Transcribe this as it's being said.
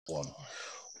One.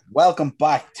 Welcome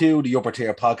back to the Upper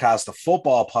Tier Podcast, the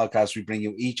football podcast we bring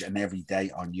you each and every day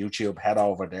on YouTube. Head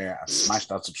over there and smash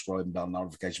that subscribe and bell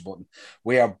notification button.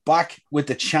 We are back with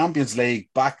the Champions League,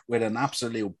 back with an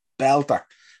absolute belter.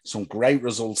 Some great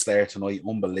results there tonight,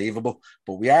 unbelievable.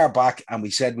 But we are back, and we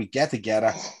said we'd get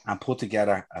together and put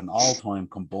together an all-time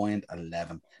combined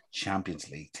 11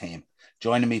 Champions League team.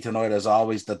 Joining me tonight, as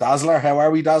always, the Dazzler. How are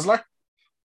we, Dazzler?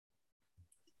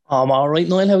 I'm all right,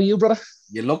 Noel. How are you, brother?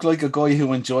 You look like a guy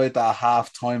who enjoyed that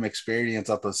half-time experience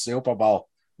at the Super Bowl.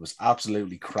 It was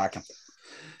absolutely cracking.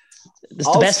 It's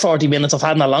the best 40 minutes I've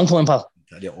had in a long time, pal.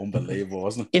 Unbelievable,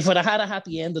 wasn't it? If I'd have had a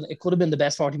happy ending, it could have been the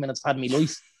best 40 minutes I've had in my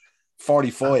life.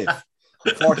 45.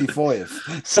 45.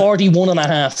 41 and a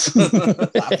half.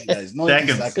 Happy days.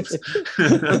 90 seconds.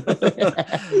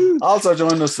 Also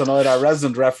joining us tonight, our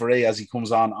resident referee, as he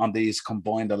comes on these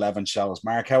combined 11 shows.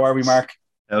 Mark, how are we, Mark?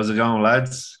 How's it going,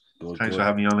 lads? Good, Thanks for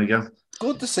having me on again.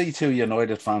 Good to see two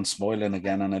United fans smiling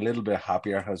again and a little bit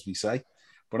happier, as we say.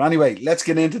 But anyway, let's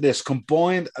get into this.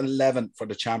 Combined 11 for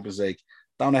the Champions League.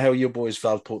 Don't know how you boys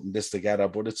felt putting this together,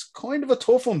 but it's kind of a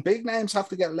tough one. Big names have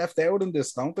to get left out in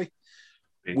this, don't they?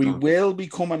 We will be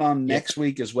coming on next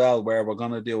week as well, where we're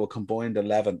going to do a combined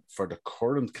 11 for the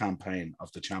current campaign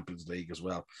of the Champions League as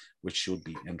well, which should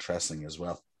be interesting as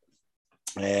well.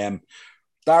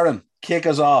 Darren, kick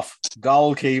us off.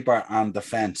 Goalkeeper and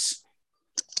defence.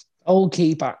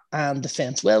 Goalkeeper and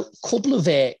defence. Well, couple of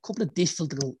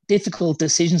difficult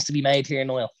decisions to be made here,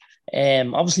 Noel.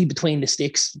 Obviously, between the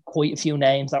sticks, quite a few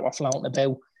names that were floating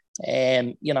about.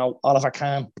 Oliver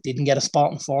Kahn didn't get a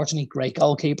spot, unfortunately. Great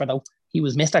goalkeeper, though. He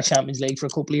was Mr. Champions League for a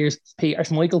couple of years. Peter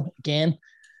Schmeichel, again,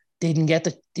 didn't get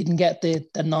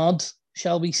the nod,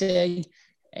 shall we say.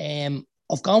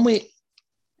 I've gone with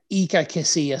Iker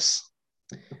Casillas.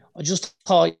 I just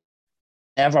thought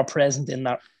ever present in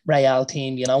that Real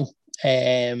team,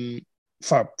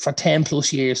 for 10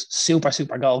 plus years,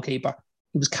 super goalkeeper.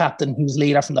 He was captain, he was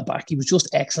leader from the back. He was just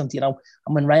excellent, And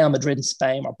when Real Madrid and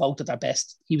Spain were both at their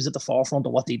best, he was at the forefront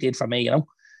of what they did for me,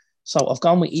 So I've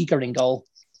gone with Iker in goal.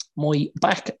 My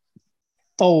back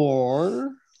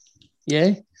four, little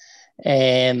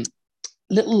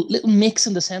mix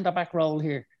in the centre back role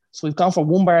here. So we've gone for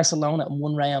one Barcelona and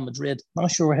one Real Madrid. Not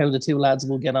sure how the two lads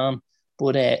will get on,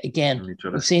 but again,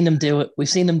 we've seen them do it. We've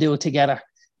seen them do it together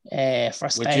for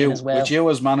Spain as well. With you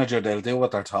as manager, they'll do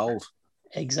what they're told.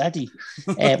 Exactly.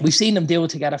 We've seen them do it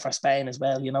together for Spain as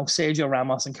well. Sergio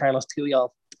Ramos and Carlos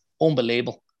Puyol,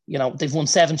 unbelievable. They've won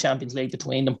 7 Champions League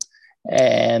between them.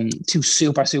 Two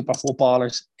super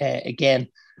footballers. Again,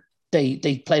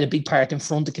 they played a big part in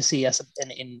front of Casillas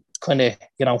in kind of,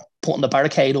 putting the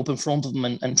barricade up in front of them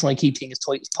and trying to keep things as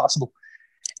tight as possible.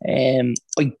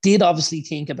 I did obviously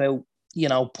think about,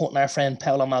 putting our friend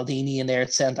Paolo Maldini in there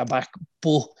at centre back,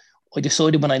 but I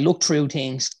decided when I looked through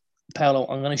things, Paolo,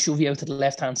 I'm going to shove you out to the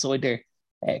left-hand side there,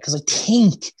 because I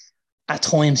think at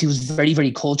times he was very,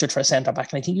 very cultured for a centre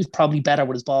back, and I think he was probably better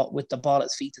with the ball at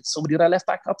his feet than some of the other left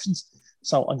back options.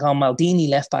 So I've gone Maldini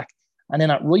left back, and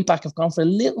then at right back I've gone for a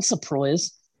little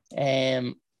surprise.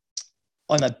 I'm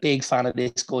a big fan of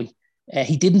this guy.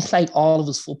 He didn't play all of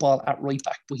his football at right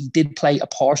back, but he did play a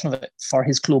portion of it for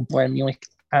his club Bayern Munich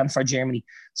and for Germany.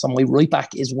 So my right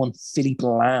back is one Philipp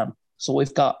Lahm. So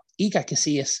we've got Iker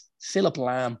Casillas, Philipp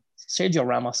Lahm, Sergio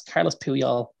Ramos, Carlos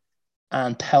Puyol,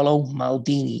 and Paolo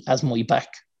Maldini as my back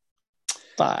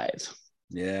 5.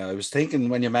 Yeah, I was thinking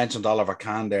when you mentioned Oliver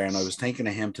Kahn there, and I was thinking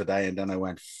of him today, and then I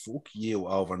went, fuck you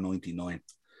over 99.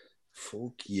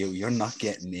 Fuck you, you're not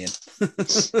getting in.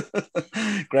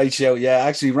 Great show. Yeah,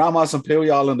 actually, Ramos and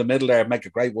Puyol in the middle there make a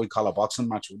great white-collar boxing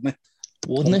match, wouldn't it?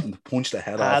 Wouldn't it? Punch the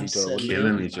head off each other.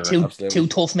 Killing each other. Two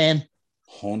tough men.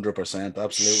 100%,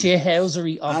 absolutely.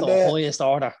 Shithousery of the highest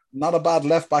order. Not a bad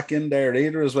left back in there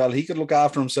either as well. He could look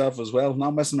after himself as well,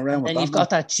 not messing around with that. And you've got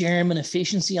that German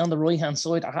efficiency on the right-hand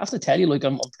side. I have to tell you, I'm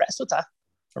impressed with that.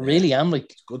 I really am.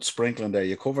 Good sprinkling there.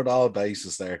 You covered all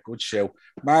bases there. Good show.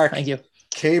 Mark, thank you.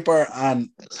 Keeper and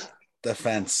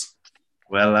defence.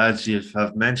 Well, lads, you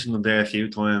have mentioned them there a few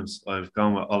times. I've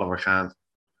gone with Oliver Kahn.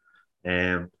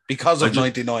 Because of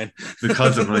 99.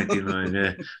 Because of 99,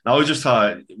 yeah. No, I just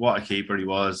thought what a keeper he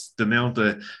was. The amount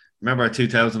of, remember our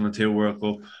 2002 World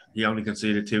Cup, he only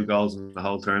conceded 2 goals in the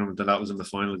whole tournament, and that was in the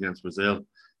final against Brazil.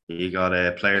 He got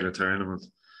a player of the tournament.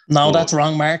 No, that's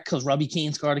wrong, Mark, because Robbie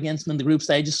Keane scored against him in the group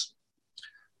stages.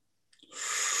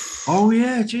 Oh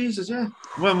yeah, Jesus, yeah.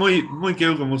 Well, my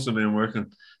Google must have been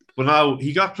working, but now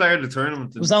he got player of the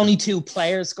tournament. It was only 2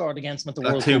 players scored against him at the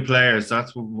World two Cup. players.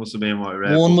 That's what must have been what I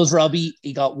read. One was Robbie,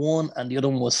 he got 1, and the other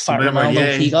one was Fat remember, Ronaldo,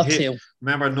 yeah, he got 2.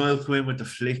 Remember Niall Quinn with the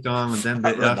flick on, and then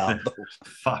Ronaldo.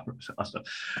 Fat Ronaldo.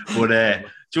 But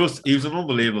he was an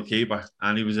unbelievable keeper,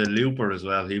 and he was a looper as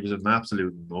well. He was an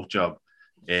absolute nut job.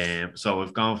 So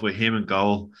I've gone with him in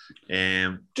goal.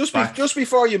 Just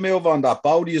before you move on, that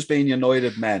Bowley has been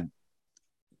United men.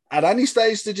 At any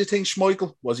stage, did you think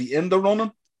Schmeichel was he in the running?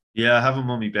 Yeah, I have him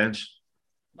on my bench.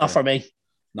 Not for me.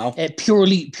 No,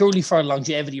 purely for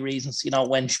longevity reasons. You know,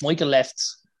 when Schmeichel left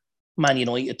Man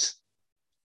United,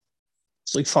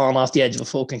 it's like falling off the edge of a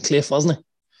fucking cliff, wasn't it?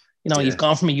 You know, You've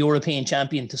gone from a European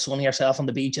champion to sunning yourself on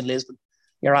the beach in Lisbon.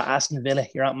 You're at Aston Villa.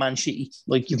 You're at Man City.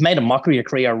 Like, you've made a mockery of your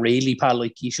career, really, pal.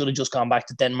 Like, you should have just gone back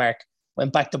to Denmark,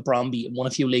 went back to Brøndby and won a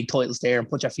few league titles there and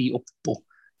put your feet up. But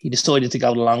he decided to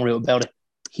go the long route about it.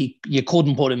 You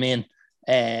couldn't put him in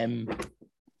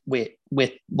with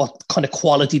what kind of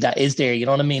quality that is there. You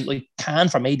know what I mean? Like, Can,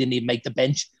 for me, didn't even make the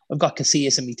bench. I've got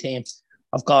Casillas in my team.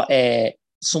 I've got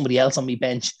somebody else on my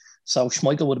bench. So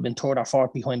Schmeichel would have been third or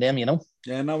fourth behind them, you know?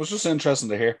 Yeah, no, it was just interesting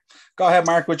to hear. Go ahead,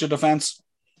 Mark, with your defence.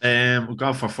 We've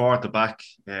gone for 4 at the back.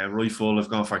 Right full, I've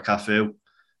gone for Cafu.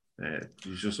 He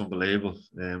was just unbelievable.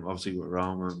 Obviously with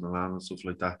Roma and Milan and stuff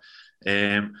like that.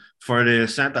 For the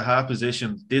centre half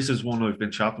position, this is one I've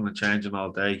been chopping and changing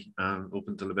all day and up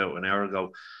until about an hour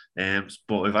ago.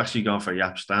 But I've actually gone for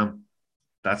Jaap Stam.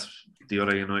 That's the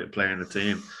other United player in the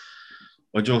team.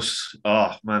 He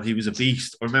was a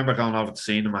beast. I remember going over to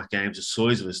seeing him at games. The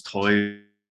size of his thighs,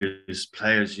 his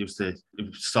players it was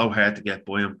so hard to get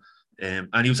by him.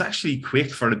 And he was actually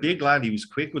quick for the big lad. He was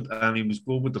quick and he was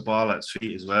good with the ball at his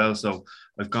feet as well. So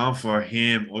I've gone for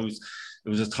him. It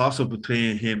was a toss up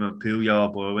between him and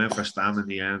Puyol, but I went for Stam in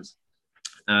the end.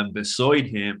 And beside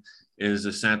him is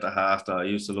a centre half that I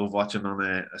used to love watching on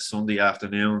a Sunday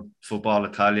afternoon, Football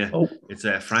Italia. Oh. It's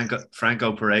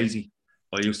Franco Parisi.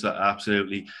 I used to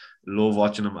absolutely love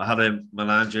watching him. I had a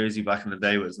Milan jersey back in the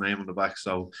day with his name on the back,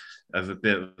 so I have a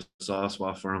bit of a soft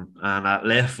spot for him. And at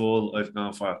left full, I've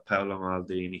gone for Paolo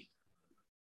Maldini.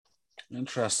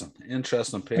 Interesting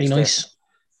picks. Very nice.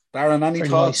 Darren, any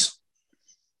thoughts?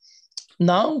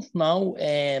 Nice. No.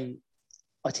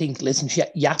 I think, listen,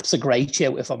 Jaap's a great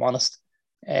shout, if I'm honest.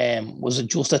 Was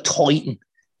just a titan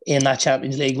in that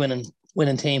Champions League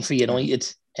winning team for United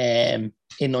in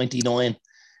 '99.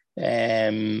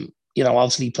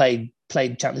 Obviously played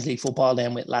Champions League football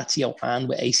then with Lazio and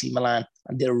with AC Milan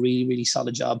and did a really, really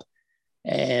solid job.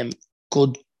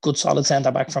 Good solid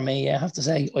centre back for me, I have to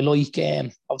say. I like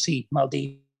obviously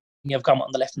Maldini. I've gone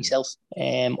on the left myself.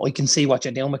 I can see what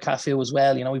you're doing with Cafu as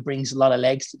well. You know, he brings a lot of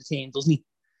legs to the team, doesn't he?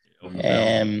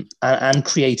 And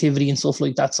creativity and stuff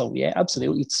like that. So yeah,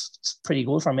 absolutely, it's pretty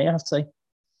good for me, I have to say.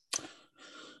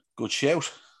 Good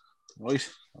shout. Right,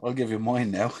 I'll give you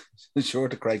mine now. Sure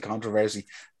to create controversy.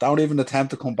 Don't even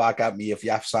attempt to come back at me if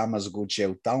Jaap Stam has a good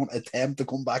shout. Don't attempt to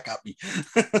come back at me.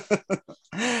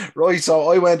 Right,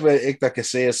 so I went with Iker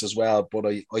Casillas as well, but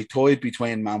I toyed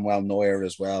between Manuel Neuer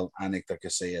as well and Iker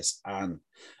Casillas and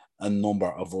a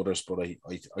number of others, but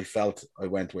I felt I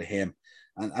went with him.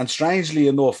 And strangely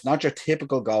enough, not your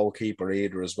typical goalkeeper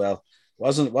either as well.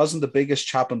 Wasn't the biggest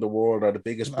chap in the world or the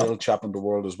biggest build chap in the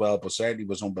world as well, but certainly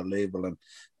was unbelievable and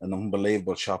an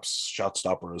unbelievable shot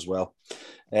stopper as well.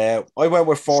 I went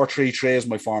with 4-3-3 as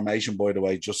my formation, by the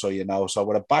way, just so you know. So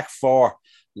with a back four,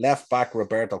 left back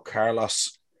Roberto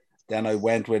Carlos. Then I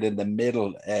went with in the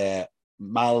middle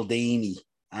Maldini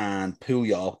and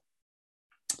Puyol.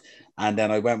 And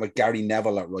then I went with Gary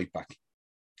Neville at right back.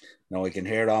 Now I can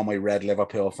hear all my red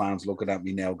Liverpool fans looking at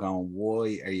me now going,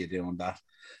 why are you doing that?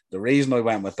 The reason I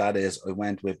went with that is I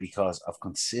went with because of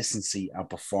consistency and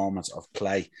performance of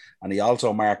play. And he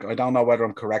also, Mark, I don't know whether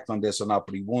I'm correct on this or not,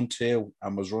 but he won 2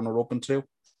 and was runner-up in 2.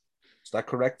 Is that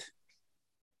correct?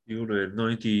 You were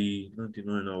 99,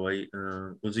 08.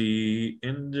 Was he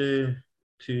in the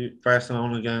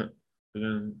Barcelona again? We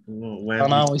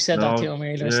said that to him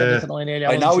earlier. Yeah.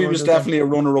 I know he was definitely a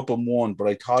runner-up in 1, but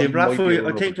I thought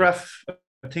I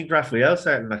think Raphael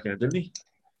started in that game, didn't he?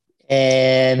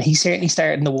 He certainly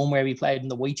started in the one where we played in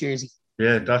the white jersey.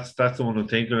 Yeah, that's the one I'm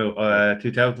thinking of.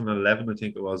 2011, I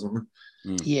think it was, wasn't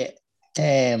it?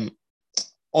 Yeah.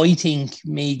 I think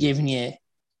me giving you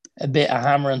a bit of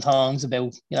hammer and tongs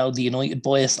about, the United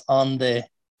bias on the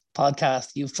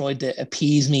podcast, you've tried to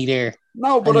appease me there.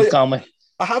 No, but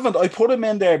I haven't. I put him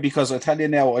in there because I tell you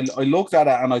now, I looked at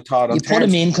it and I thought... You put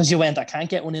him in because you went, I can't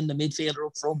get one in the midfielder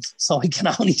up front, so I can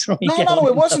only try and get one. No,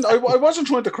 it wasn't. I wasn't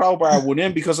trying to crowbar one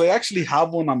in because I actually have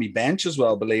one on my bench as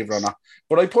well, believe it or not.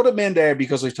 But I put him in there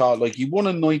because I thought, like, he won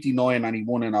in 99 and he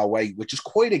won in 08, which is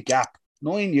quite a gap.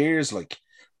 9 years, like.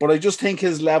 But I just think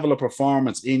his level of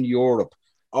performance in Europe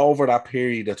over that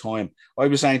period of time, I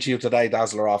was saying to you today,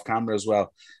 Dazzler, off camera as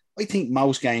well, I think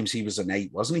most games he was an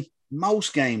 8, wasn't he?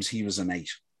 Most games he was an 8.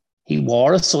 He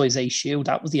wore a size 8 shoe.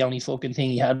 That was the only fucking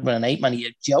thing he had with an 8, man.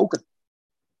 You're joking.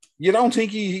 You don't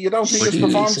think his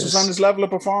performance was on his level of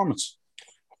performance?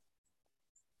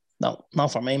 No,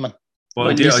 not for me, man. Well,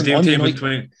 I do think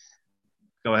between...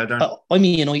 Go ahead, Darren. I'm a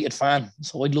United fan,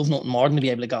 so I'd love nothing more than to be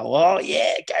able to go, oh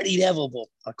yeah, Gary Neville, but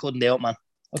I couldn't do it, man.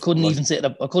 I couldn't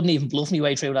even bluff my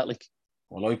way through that, like.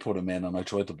 Well, I put him in and I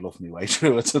tried to bluff my way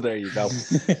through it, so there you go.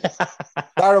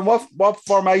 Darren, what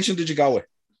formation did you go with?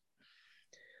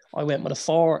 I went with a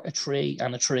 4, a 3,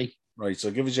 and a 3. Right, so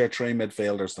give us your 3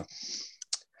 midfielders then.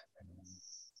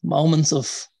 Moments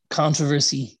of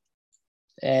controversy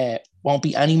won't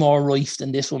be any more rife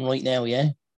than this one right now,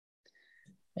 yeah?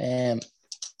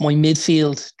 My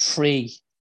midfield 3.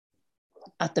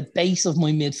 At the base of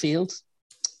my midfield,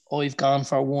 I've gone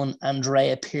for one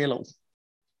Andrea Pirlo.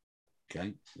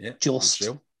 Okay, yeah. Just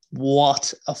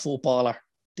what a footballer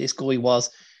this guy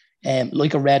was.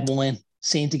 Like a red wine,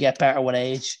 seemed to get better with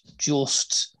age.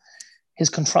 Just his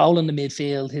control in the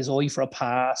midfield, his eye for a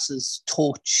pass, his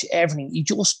touch, everything. He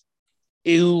just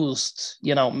oozed,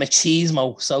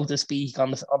 machismo, so to speak, on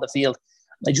the field.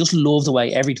 I just loved the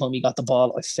way every time he got the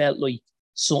ball, I felt like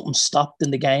something stopped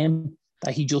in the game,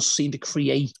 that he just seemed to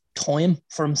create time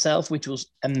for himself, which was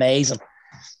amazing.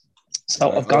 So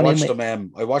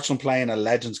I watched them playing a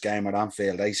Legends game at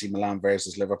Anfield, AC Milan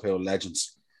versus Liverpool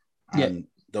Legends. And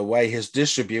the way his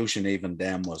distribution even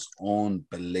then was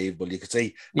unbelievable. You could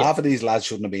see half of these lads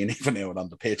shouldn't have been even out on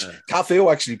the pitch.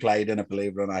 Cafu actually played in it,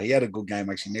 believe it or not. He had a good game,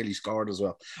 actually nearly scored as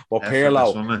well. But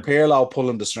Pirlo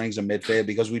pulling the strings in midfield,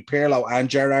 because we Pirlo and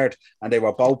Gerrard, and they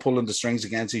were both pulling the strings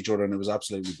against each other, and it was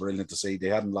absolutely brilliant to see. They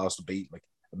hadn't lost a beat, like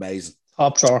amazing.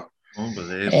 Top drawer.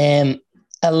 Unbelievable.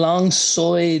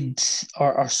 Alongside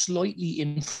or slightly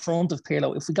in front of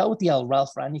Pirlo, if we go with the old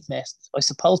Ralph Rangnick mess, I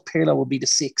suppose Pirlo will be the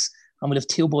 6. And we'll have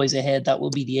 2 boys ahead. That will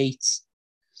be the 8s.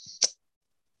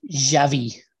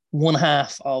 Xavi, one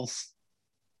half of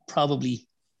probably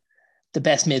the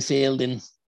best midfield in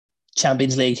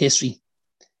Champions League history.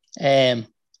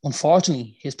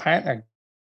 Unfortunately, his partner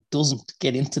doesn't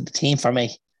get into the team for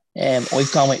me.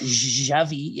 I've gone with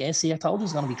Xavi. Yeah, see, I told you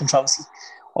there's going to be controversy.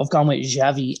 I've gone with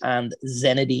Xavi and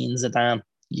Zinedine Zidane.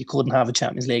 You couldn't have a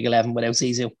Champions League 11 without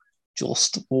Zizou.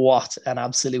 Just what an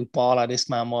absolute baller this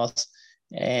man was.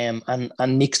 And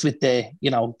mixed with the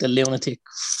lunatic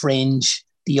fringe,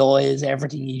 the eyes,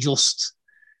 everything. He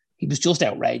was just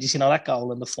outrageous. That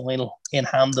goal in the final in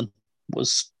Hampden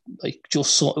was like it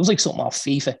was like something off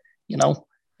FIFA.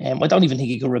 I don't even think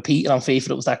he could repeat it on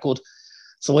FIFA. It was that good.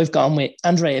 So I've gone with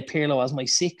Andrea Pirlo as my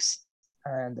 6,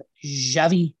 and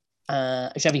Xavi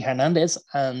Hernandez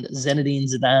and Zinedine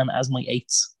Zidane as my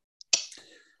 8s.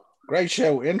 Great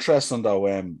show. Interesting though.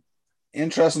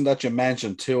 Interesting that you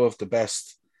mentioned 2 of the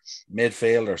best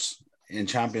midfielders in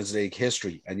Champions League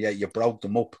history, and yet you broke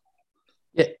them up.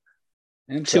 Yeah.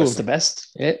 2 of the best.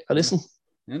 Yeah, I listen.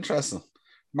 Interesting.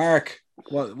 Mark,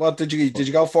 what did you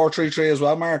go 4-3-3 as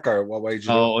well, Mark, or what way did you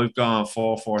go? I've gone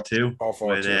 4-4-2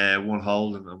 with one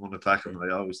holding and one attacking. I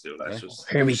always do that.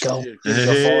 Here we go.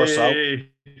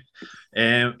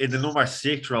 In the number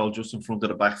 6 role, just in front of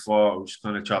the back 4, I was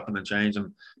kind of chopping and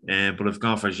changing, but I've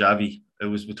gone for Xavi. It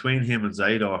was between him and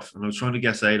Seedorf, and I was trying to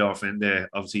get Seedorf in there,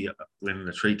 obviously winning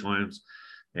the 3 times.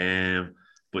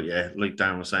 But yeah, like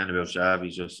Dan was saying about Xavi,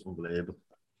 just unbelievable.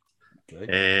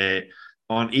 Okay.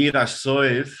 On either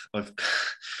side,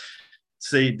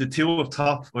 see the 2 up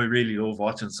top, I really love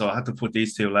watching, so I had to put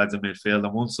these 2 lads in midfield.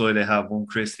 On one side, I have one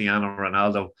Cristiano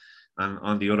Ronaldo, and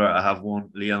on the other, I have one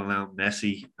Lionel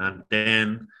Messi. And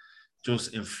then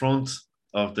just in front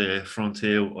of the front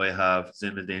 2, I have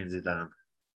Zinedine Zidane.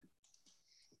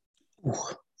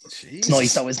 It's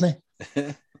nice though, isn't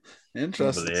it?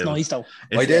 Interesting. It's nice though.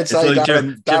 I did say, like,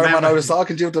 Darren, when I was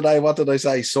talking to you today, what did I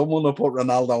say? Someone will put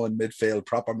Ronaldo in midfield,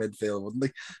 proper midfield, wouldn't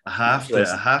they? I have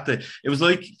to. It was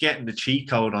like getting the cheat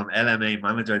code on LMA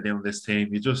Manager doing this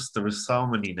team. There was so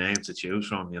many names to choose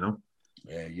from,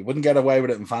 Yeah, you wouldn't get away with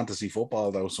it in fantasy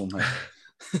football though somehow.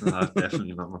 No,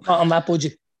 definitely not. Not on that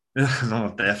budget.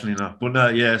 No, definitely not. But no,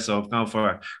 yeah, so I've gone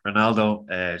for Ronaldo,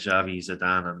 Xavi,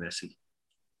 Zidane and Messi.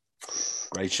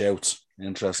 Great shouts.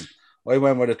 Interesting. I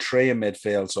went with a 3 in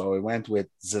midfield, so I went with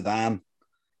Zidane,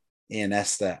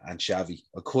 Iniesta and Xavi.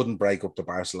 I couldn't break up the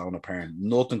Barcelona pairing.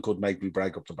 Nothing could make me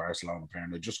break up the Barcelona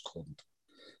pairing. I just couldn't.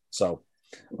 So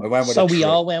I went with. So we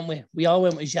all went with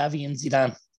Xavi and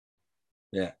Zidane.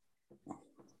 Yeah,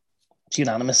 it's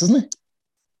unanimous, isn't it?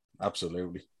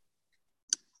 Absolutely.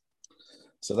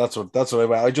 So that's what I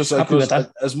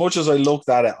went. As much as I looked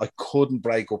at it, I couldn't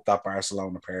break up that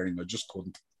Barcelona pairing. I just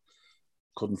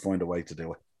couldn't find a way to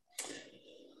do it.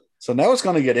 So now it's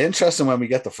going to get interesting when we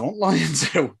get the front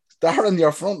lines out. Darren,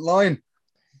 your front line.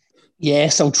 Yeah,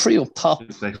 so 3 up top.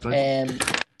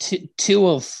 Two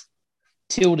of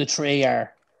the 3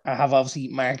 are have obviously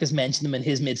Marcus mentioned them in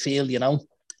his midfield, you know.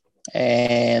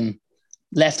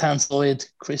 Left hand side,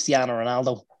 Cristiano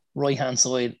Ronaldo. Right hand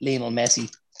side, Lionel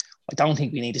Messi. I don't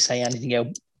think we need to say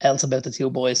anything else about the 2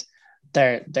 boys.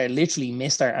 They're literally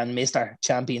Mr.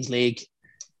 Champions League,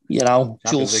 you know,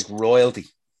 Champions League royalty.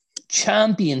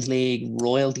 Champions League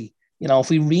royalty. You know, if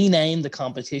we rename the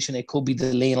competition, it could be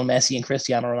the Lionel Messi and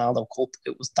Cristiano Ronaldo Cup.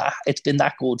 It's been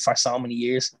that good for so many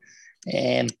years.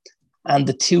 And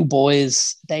the 2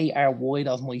 boys, they are wide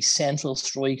of my central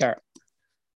striker.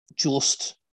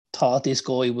 Just thought this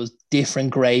guy was different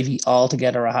gravy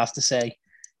altogether, I have to say.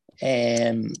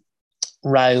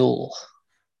 Raul,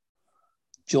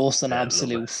 just an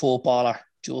absolute footballer,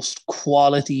 just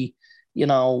quality. You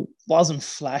know, wasn't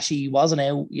flashy, wasn't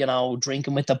out, you know,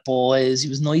 drinking with the boys. He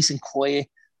was nice and quiet,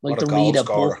 like to read a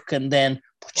book, and then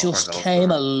just came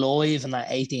alive in that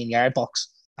 18-yard box.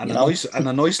 And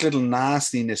a nice little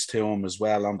nastiness to him as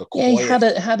well on the quiet. Yeah,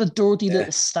 he had a dirty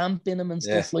little stamp in him and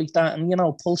stuff like that. And, you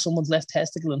know, pull someone's left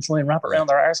testicle and try and wrap it around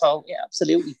their arsehole. Yeah,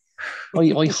 absolutely.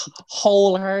 I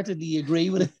wholeheartedly agree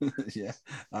with it. Yeah,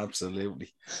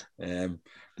 absolutely.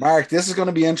 Mark, this is going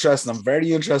to be interesting. I'm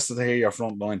very interested to hear your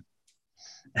front line.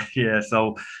 Yeah,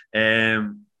 so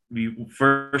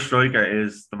first striker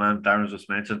is the man Darren just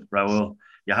mentioned, Raul.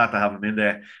 You have to have him in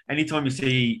there. Anytime you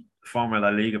see former La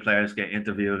Liga players get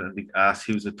interviewed and be asked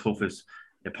who's the toughest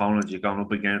opponent you're going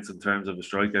up against in terms of a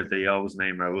striker, they always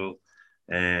name Raul.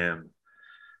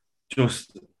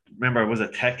 Just remember, was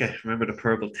it Tekka? Remember the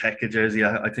purple Tekka jersey?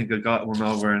 I think I got one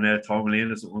over in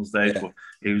Torremolinos at one stage, but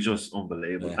he was just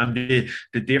unbelievable. Yeah. And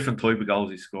the different type of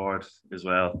goals he scored as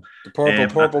well. The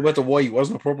purple with the white,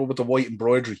 wasn't it? Purple with the white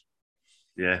embroidery.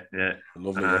 Yeah.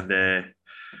 Lovely. And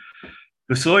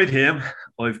beside him,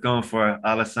 I've gone for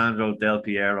Alessandro Del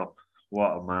Piero.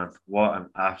 What a man. What an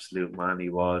absolute man he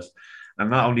was. And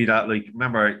not only that, like,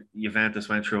 remember Juventus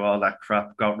went through all that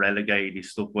crap, got relegated, he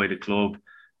stuck by the club,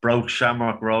 broke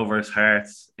Shamrock Rovers'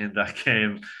 hearts in that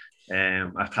game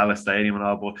at Tallaght Stadium and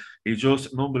all, but he's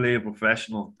just an unbelievable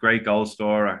professional, great goal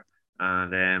scorer.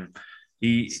 And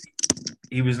he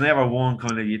was never one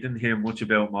kind of, you didn't hear much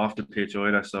about him off the pitch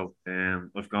either. So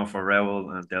I've gone for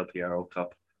Raul and Del Piero up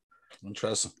top.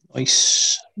 Interesting.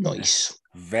 Nice.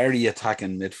 Very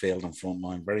attacking midfield and front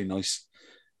line. Very nice.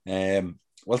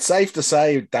 Well, safe to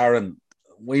say, Darren,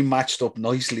 we matched up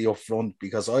nicely up front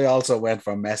because I also went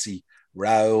for Messi,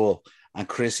 Raul, and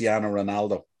Cristiano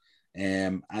Ronaldo.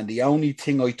 And the only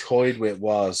thing I toyed with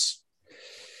was,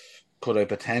 could I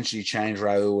potentially change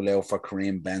Raul out for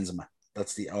Karim Benzema?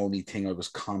 That's the only thing I was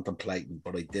contemplating,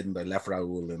 but I didn't. I left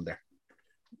Raul in there.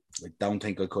 I don't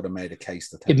think I could have made a case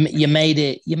to take you made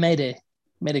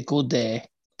a good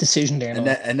decision there.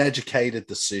 An educated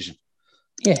decision.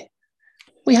 Yeah,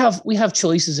 we have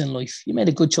choices in life. You made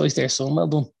a good choice there, son. Well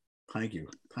done. Thank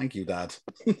you, Dad.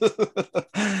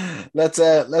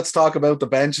 Let's talk about the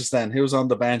benches then. Who's on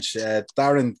the bench?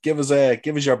 Darren, give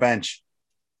us your bench.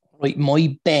 Right,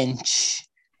 my bench.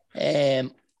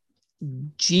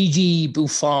 Gigi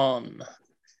Buffon.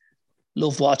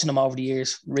 Loved watching him over the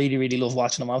years. Really, really loved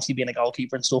watching him. Obviously, being a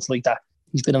goalkeeper and stuff like that.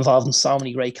 He's been involved in so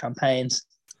many great campaigns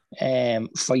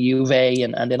for Juve,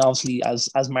 and then obviously,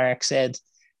 as Mark said,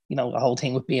 you know, the whole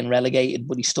thing with being relegated,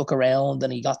 but he stuck around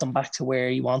and he got them back to where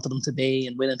he wanted them to be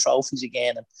and winning trophies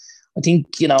again. And I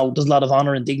think, you know, there's a lot of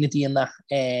honour and dignity in that.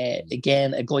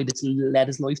 Again, a guy that's led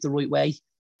his life the right way.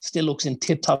 Still looks in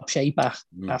tip-top shape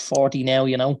at 40 now,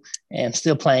 you know, and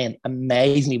still playing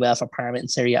amazingly well for Parma in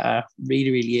Serie A.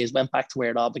 Really, really is. Went back to where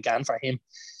it all began for him.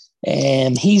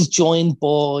 He's joined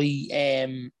by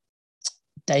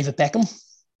David Beckham.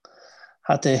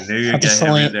 Had to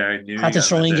try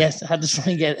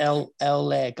and get L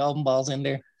golden balls in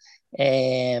there.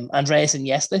 Andreas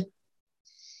Iniesta.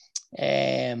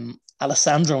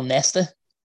 Alessandro Nesta.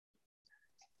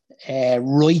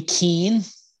 Roy Keane.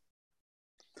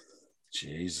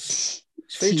 Jesus.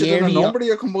 He's featured in a number of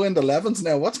your combined 11s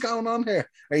now. What's going on here?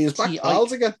 Are you back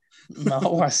pals again?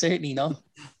 No, we're certainly not.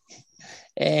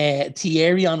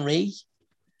 Thierry Henry.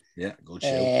 Yeah, good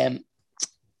show.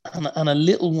 And a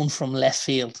little one from left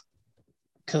field.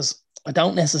 because I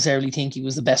don't necessarily think he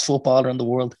was the best footballer in the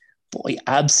world, but I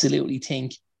absolutely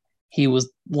think he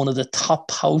was one of the top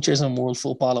poachers in world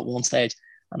football at one stage,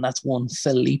 and that's one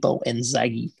Filippo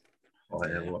Inzaghi. Oh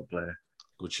yeah, what a player!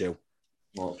 Good show.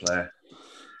 What a player!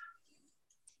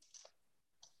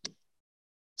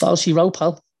 That's all she wrote,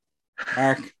 pal.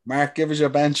 Mark, give us your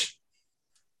bench.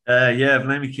 Yeah, I've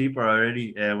named my keeper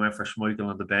already. Went for Schmeichel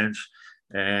on the bench.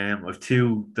 I've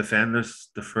two defenders.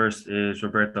 The first is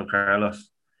Roberto Carlos.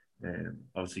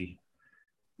 Obviously,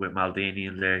 with Maldini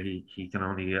in there, he can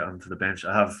only get onto the bench.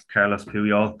 I have Carlos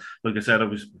Puyol. Like I said, I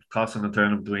was tossing and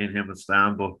turning between him and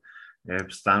Stan, but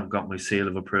Stan got my seal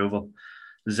of approval.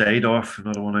 Zaydorf,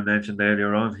 another one I mentioned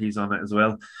earlier on, he's on it as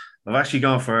well. I've actually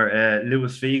gone for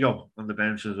Luis Figo on the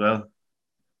bench as well.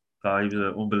 He was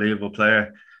an unbelievable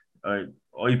player.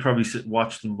 I probably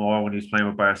watched him more when he was playing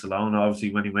with Barcelona.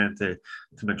 Obviously, when he went to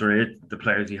Madrid, the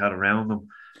players he had around him.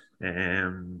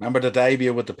 Remember the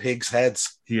debut with the pigs'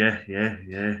 heads? Yeah.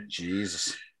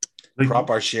 Jesus. Like,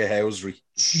 proper shithousery.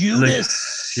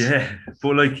 Judas.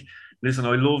 But listen,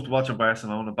 I loved watching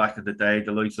Barcelona back in the day,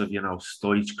 the likes of,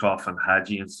 Stoichkov and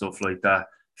Hadji and stuff like that.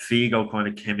 Figo kind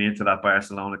of came into that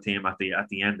Barcelona team at the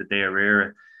end of their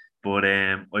era. But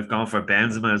I've gone for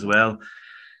Benzema as well.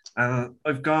 And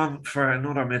I've gone for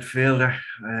another midfielder.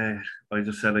 I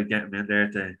just said I'd get him in there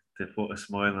to put a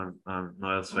smile on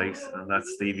Niall's face, and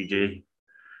that's Stevie G.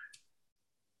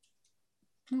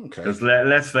 Okay. Because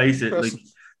let's face it,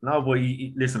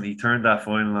 he turned that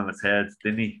final on its head,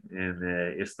 didn't he,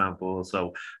 in Istanbul?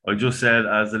 So I just said,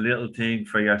 as a little thing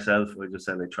for yourself, I just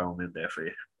said I'd throw him in there for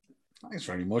you. Thanks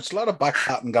very much. A lot of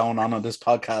backpatting going on this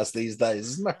podcast these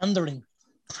days, isn't there?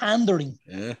 Pandering.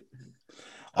 Yeah.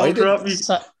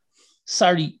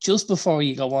 Sorry, just before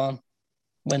you go on,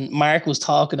 when Mark was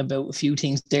talking about a few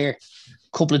things there,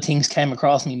 a couple of things came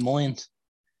across my mind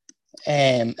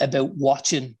about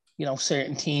watching,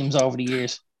 certain teams over the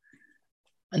years.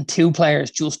 And two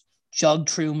players just jogged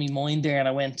through my mind there, and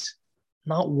I went,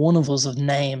 not one of us have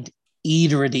named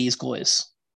either of these guys.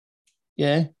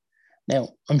 Yeah? Now,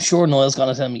 I'm sure Niall's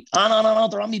going to tell me, no,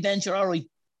 they're on my bench, you're all right.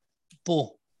 But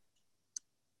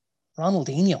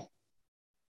Ronaldinho.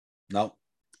 No,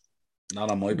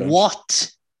 not on my bench.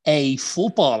 What a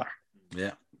footballer.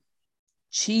 Yeah.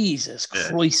 Jesus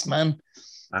Christ, man.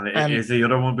 And is the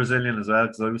other one Brazilian as well?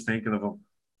 Because I was thinking of him.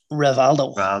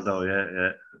 Rivaldo,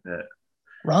 yeah.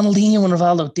 Ronaldinho and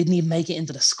Rivaldo didn't even make it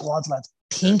into the squads, lads.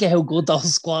 Think of how good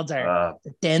those squads are.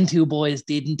 Them two boys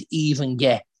didn't even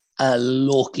get a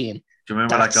look in. Do you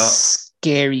remember That's that goal?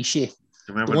 Scary shit. Do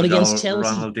you remember the one against Chelsea?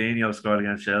 Ronaldinho scored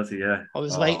against Chelsea, yeah. I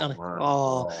was waiting on it.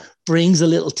 Man. Brings a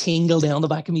little tingle down the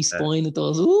back of my spine. It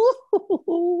does.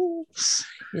 Ooh,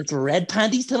 it's red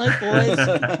panties tonight, boys.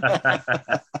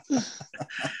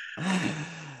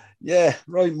 Yeah,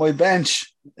 right. My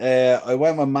bench. I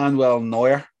went with Manuel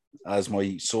Neuer as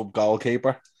my sub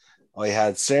goalkeeper. I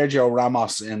had Sergio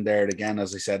Ramos in there again,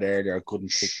 as I said earlier. I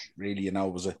couldn't pick really, it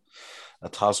was a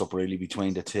toss-up really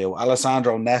between the two.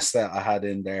 Alessandro Nesta I had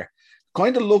in there.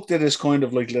 Kind of looked at as kind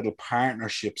of like little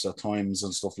partnerships at times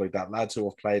and stuff like that. Lads who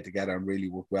have played together and really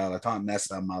worked well. I thought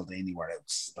Nesta and Maldini were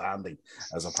outstanding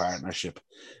as a partnership.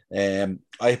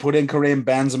 I put in Karim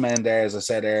Benzema in there, as I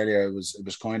said earlier. It was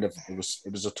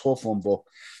a tough one, but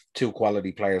two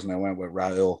quality players, and I went with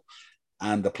Raul.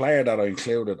 And the player that I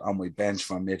included on my bench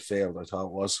for midfield, I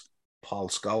thought was Paul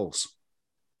Scholes.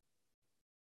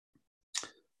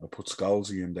 I put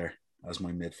Scholesy in there as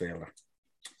my midfielder.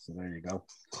 So there you go.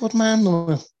 Good man,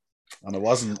 Noel. And it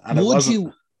wasn't.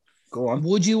 Go on.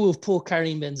 Would you have put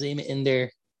Karim Benzema in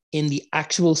there in the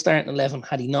actual starting 11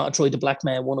 had he not tried to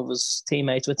blackmail one of his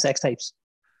teammates with sex tapes?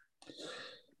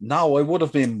 No, I would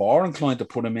have been more inclined to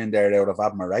put him in there out of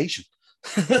admiration.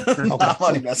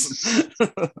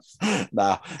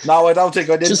 No, I don't think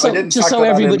I did. Just so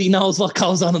everybody knows what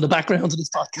goes on in the background of this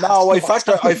podcast. No, I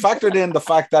factored in the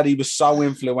fact that he was so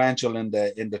influential in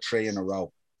the three in a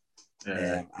row,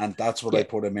 and that's what I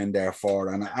put him in there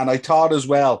for. And I thought as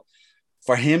well,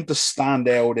 for him to stand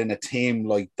out in a team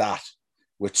like that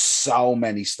with so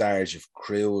many stars, of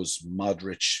Cruz,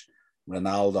 Modric,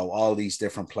 Ronaldo, all these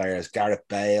different players, Gareth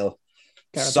Bale.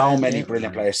 Many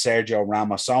brilliant players, Sergio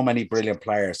Ramos, so many brilliant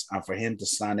players, and for him to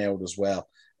stand out as well,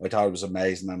 I thought it was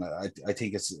amazing. And I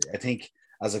think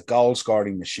as a goal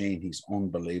scoring machine, he's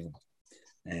unbelievable.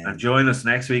 And join us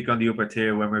next week on the Upper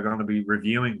Tier when we're going to be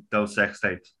reviewing those sex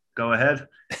tapes. Go ahead.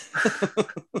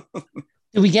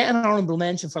 Do we get an honourable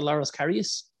mention for Loris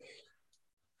Karius?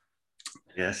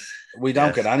 Yes. We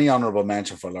don't get any honourable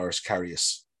mention for Loris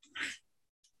Karius.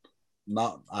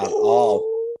 Not at all.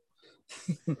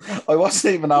 I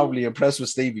wasn't even overly impressed with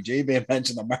Stevie G being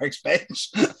mentioned on Mark's bench.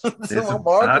 Listen,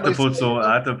 I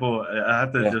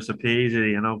had to just appease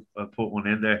it, put one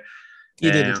in there.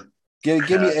 You did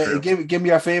it. Give me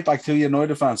your feedback to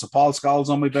United fans. So Paul Scholes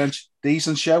on my bench,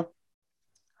 decent show.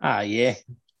 Yeah,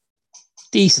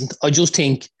 decent. I just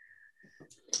think,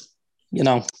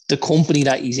 the company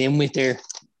that he's in with there.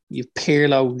 You've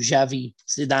Pirlo, Xavi,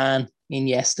 Zidane,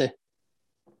 Iniesta,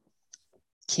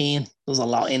 Kane. There's a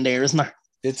lot in there, isn't there?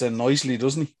 Fits in nicely,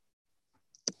 doesn't he?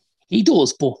 He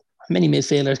does, but how many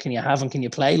midfielders can you have and can you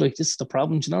play? Like, this is the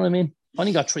problem. Do you know what I mean?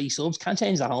 Only got 3 subs. Can't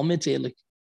change the whole midfield. Like,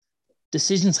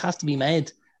 decisions have to be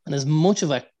made. And as much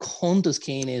of a cunt as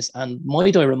Kane is, and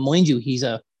might I remind you, he's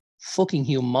a fucking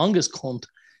humongous cunt.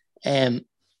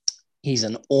 He's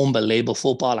an unbelievable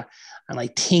footballer. And I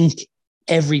think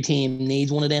every team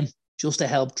needs one of them just to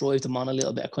help drive them on a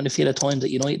little bit. I kind of feel at times that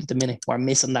United at the minute, we're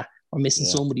missing that. We're missing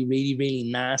somebody really, really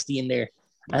nasty in there.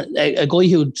 And a guy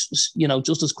who, just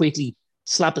as quickly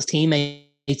slap his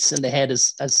teammates in the head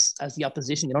as the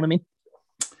opposition. You know what I mean?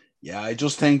 Yeah, I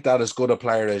just think that as good a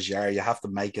player as you are, you have to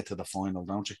make it to the final,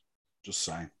 don't you? Just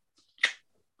saying.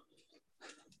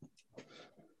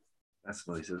 That's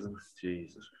nice, isn't it?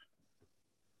 Jesus.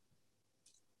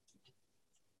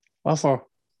 What for?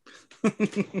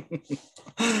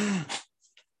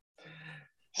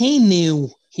 He knew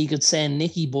he could send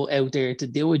Nicky Butt out there to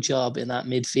do a job in that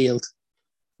midfield,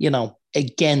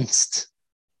 against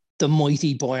the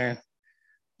mighty Bayern.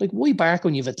 Like, why bark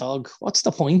when you have a dog? What's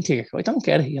the point here? I don't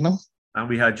get it, And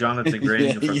we had Jonathan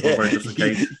Green for cover just in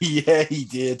case. Yeah, he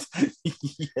did.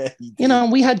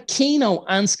 We had Keno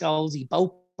and Scalzi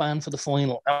both banned for the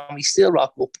final, and we still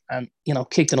rocked up and,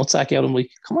 kicked the nutsack out. And like,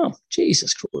 come on,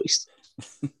 Jesus Christ.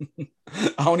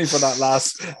 Only for that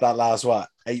last what,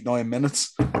 8-9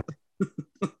 minutes?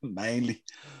 Mainly.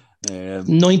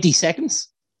 90 seconds.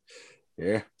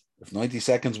 Yeah. If 90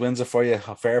 seconds wins it for you,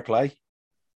 fair play.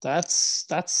 That's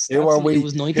it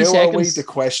was 90 seconds. Are we the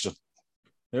question?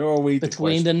 Who are we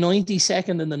between the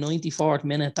 92nd and the 94th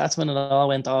minute? That's when it all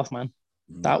went off, man.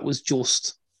 That was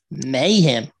just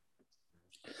mayhem.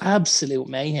 Absolute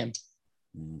mayhem.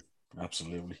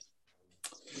 Absolutely.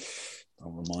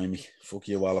 Don't remind me. Fuck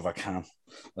you all if I can.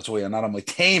 That's why you're not on my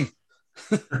team.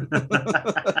 That's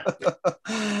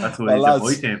why you're on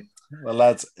my team. Well,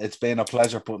 lads, it's been a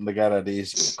pleasure putting together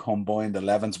these combined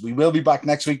 11s. We will be back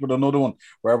next week with another one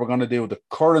where we're going to do the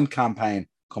current campaign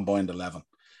combined 11,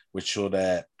 which should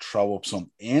throw up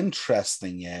some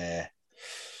interesting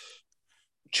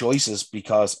choices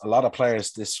because a lot of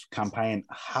players this campaign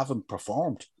haven't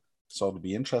performed. So it'll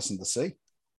be interesting to see.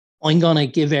 I'm going to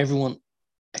give everyone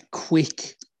a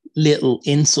quick little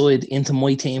insight into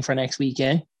my team for next week,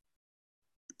 eh?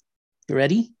 You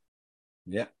ready?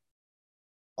 Yeah.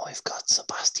 I've got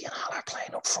Sebastian Haller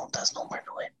playing up front as number 9,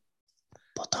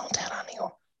 but don't tell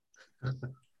anyone.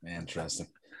 Interesting.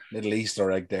 Little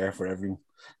Easter egg there for everyone.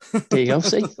 There you go.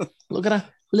 See, look at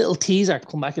that little teaser.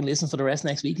 Come back and listen for the rest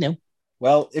next week now.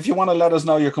 Well, if you want to let us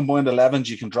know your combined 11s,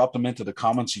 you can drop them into the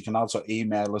comments. You can also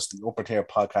email us, the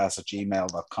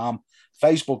uppertierpodcast@gmail.com,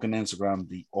 Facebook and Instagram,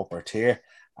 the Upper Tier,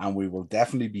 and we will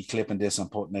definitely be clipping this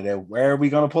and putting it out. Where are we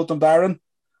going to put them, Darren?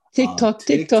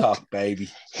 TikTok, baby.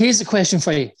 Here's a question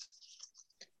for you.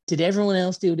 Did everyone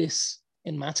else do this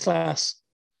in maths class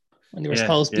when they were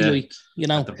supposed to be like,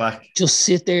 at the back, just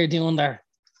sit there doing their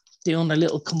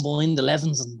little combined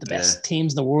 11s and the best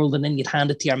teams in the world, and then you'd hand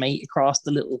it to your mate across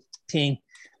the little thing,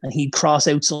 and he'd cross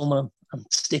out someone and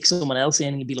stick someone else in,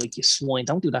 and you'd be like, "You swine!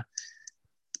 Don't do that."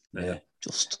 Yeah.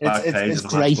 It's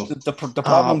great. The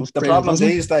problem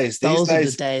these days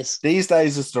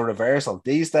is the reversal.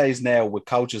 These days now with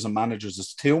coaches and managers,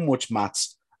 it's too much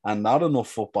maths and not enough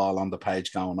football on the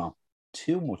page going on.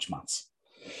 Too much maths.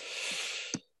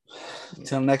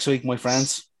 Till next week, my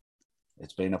friends.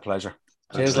 It's been a pleasure.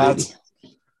 Cheers, lads.